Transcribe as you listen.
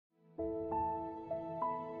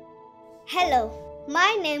Hello,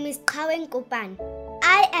 my name is Qhawe Nkopane.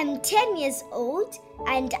 I am 10 years old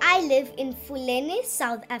and I live in Mfuleni,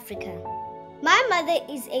 South Africa. My mother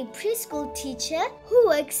is a preschool teacher who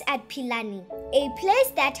works at Pilani, a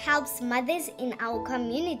place that helps mothers in our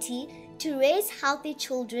community to raise healthy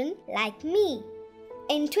children like me.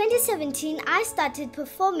 In 2017, I started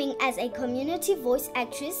performing as a community voice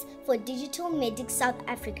actress for Digital MEdIC South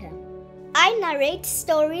Africa. I narrate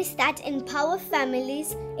stories that empower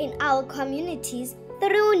families in our communities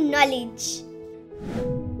through knowledge.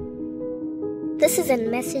 This is a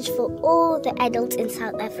message for all the adults in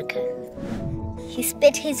South Africa. He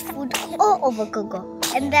spit his food all over Gogo,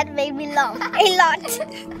 and that made me laugh a lot.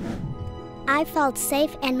 I felt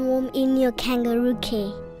safe and warm in your kangaroo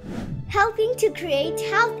care. Helping to create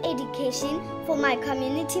health education for my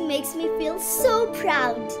community makes me feel so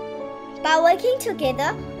proud. By working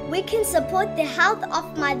together, we can support the health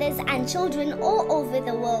of mothers and children all over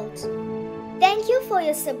the world. Thank you for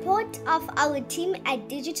your support of our team at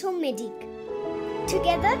Digital MEdIC.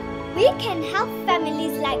 Together, we can help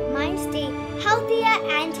families like mine stay healthier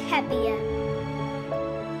and happier.